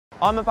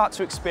I'm about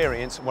to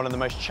experience one of the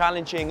most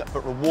challenging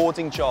but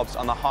rewarding jobs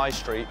on the high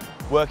street,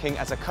 working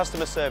as a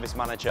customer service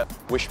manager.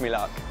 Wish me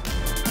luck.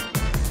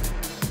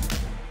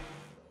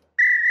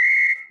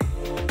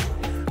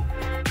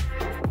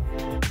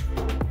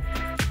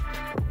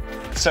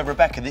 So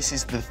Rebecca, this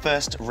is the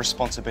first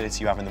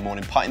responsibility you have in the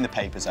morning, putting the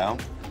papers out.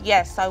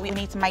 Yes, so we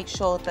need to make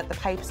sure that the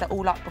papers are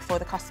all up before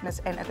the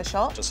customers enter the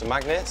shop. Just some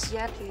magnets?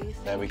 Yeah, please.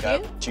 There we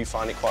go. Do you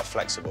find it quite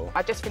flexible?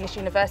 I just finished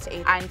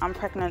university and I'm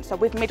pregnant, so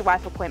with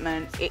midwife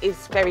appointments, it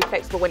is very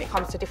flexible when it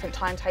comes to different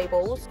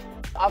timetables.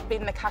 I've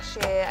been the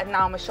cashier and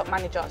now I'm a shop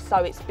manager, so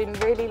it's been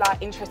really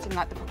interesting,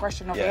 the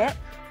progression of it.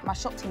 My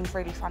shop team's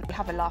really fun. We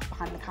have a laugh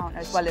behind the counter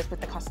as well as with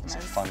the customers.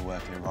 It's a fun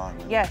working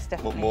environment. Yes,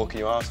 definitely. What more can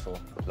you ask for?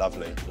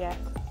 Lovely. Yeah.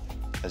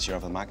 There's your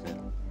other magnet.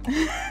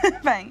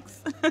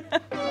 Thanks.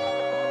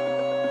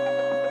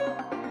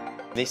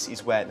 This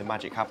is where the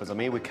magic happens. I'm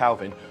here with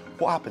Calvin.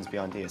 What happens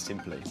behind here,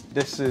 simply?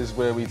 This is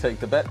where we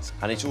take the bets.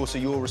 And it's also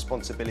your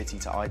responsibility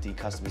to ID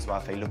customers well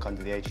if they look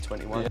under the age of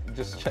 21? Yeah,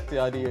 just check the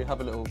ID,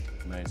 have a little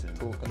Amazing.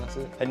 talk, and that's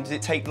it. And does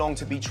it take long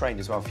to be trained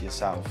as well for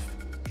yourself?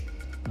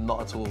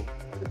 Not at all.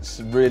 It's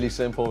really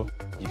simple.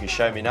 You can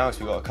show me now because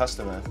we've got a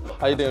customer.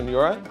 How you doing? You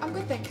all right? I'm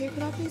good, thank you.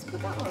 Can I please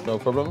put that on? No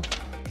problem.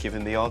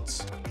 Given the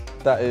odds?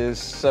 That is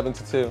 7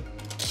 to 2.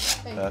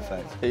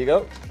 Perfect. Here you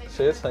go.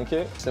 Cheers, thank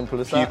you. Simple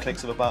as that. A few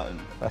clicks of a button.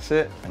 That's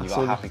it. And you've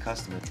got a happy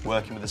customer.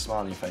 Working with a smile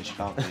on your face, you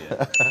can't beat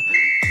it.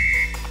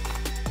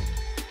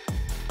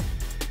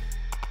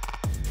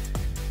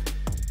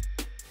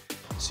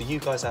 So you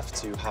guys have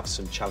to have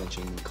some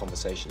challenging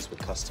conversations with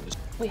customers.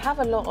 We have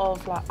a lot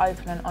of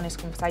open and honest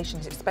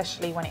conversations,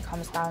 especially when it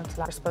comes down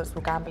to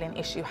responsible gambling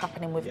issue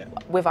happening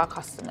with our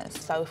customers.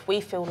 So if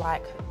we feel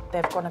like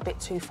they've gone a bit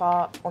too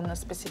far on a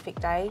specific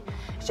day,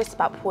 it's just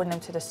about pulling them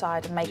to the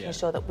side and making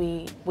sure that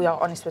we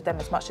are honest with them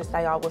as much as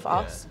they are with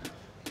us.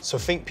 So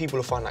I think people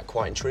will find that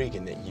quite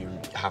intriguing that you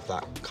have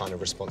that kind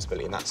of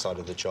responsibility in that side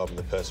of the job and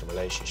the personal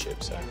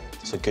relationship. So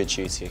it's a good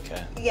duty of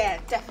care. Yeah,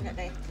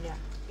 definitely. Yeah.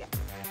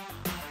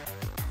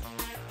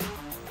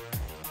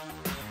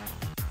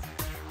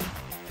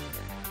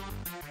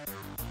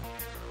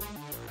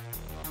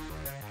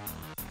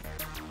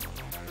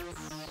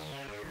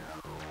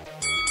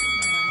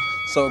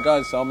 So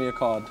guys, sell me a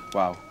card.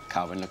 Wow,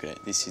 Calvin, look at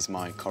it. This is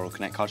my Coral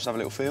Connect card. Just have a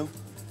little feel.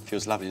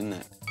 Feels lovely, doesn't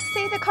it?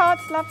 See, the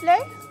card's lovely,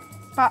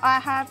 but I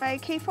have a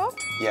key fob.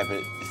 Yeah,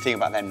 but the thing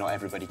about them, not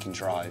everybody can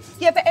drive.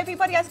 Yeah, but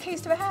everybody has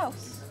keys to a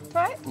house,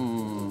 right?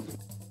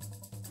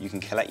 You can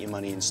collect your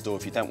money in store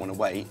if you don't want to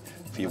wait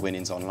for your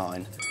winnings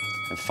online.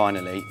 And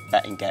finally,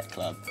 Bet and Get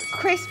Club.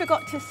 Chris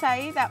forgot to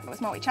say that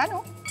was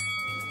multi-channel.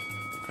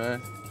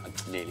 Okay.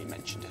 I nearly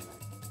mentioned it.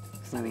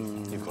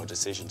 You've got a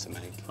decision to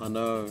make. I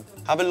know.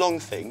 Have a long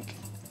think.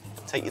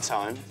 Take your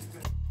time.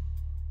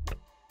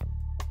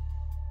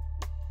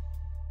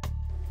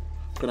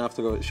 Gonna have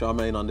to go with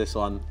Charmaine on this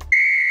one.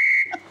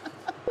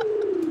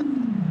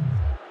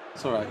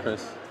 It's all right,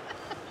 Chris.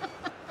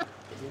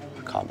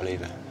 I can't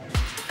believe it.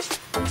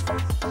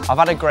 I've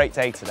had a great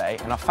day today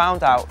and I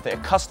found out that a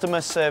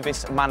customer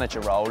service manager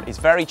role is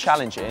very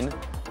challenging,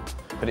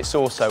 but it's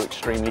also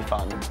extremely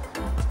fun.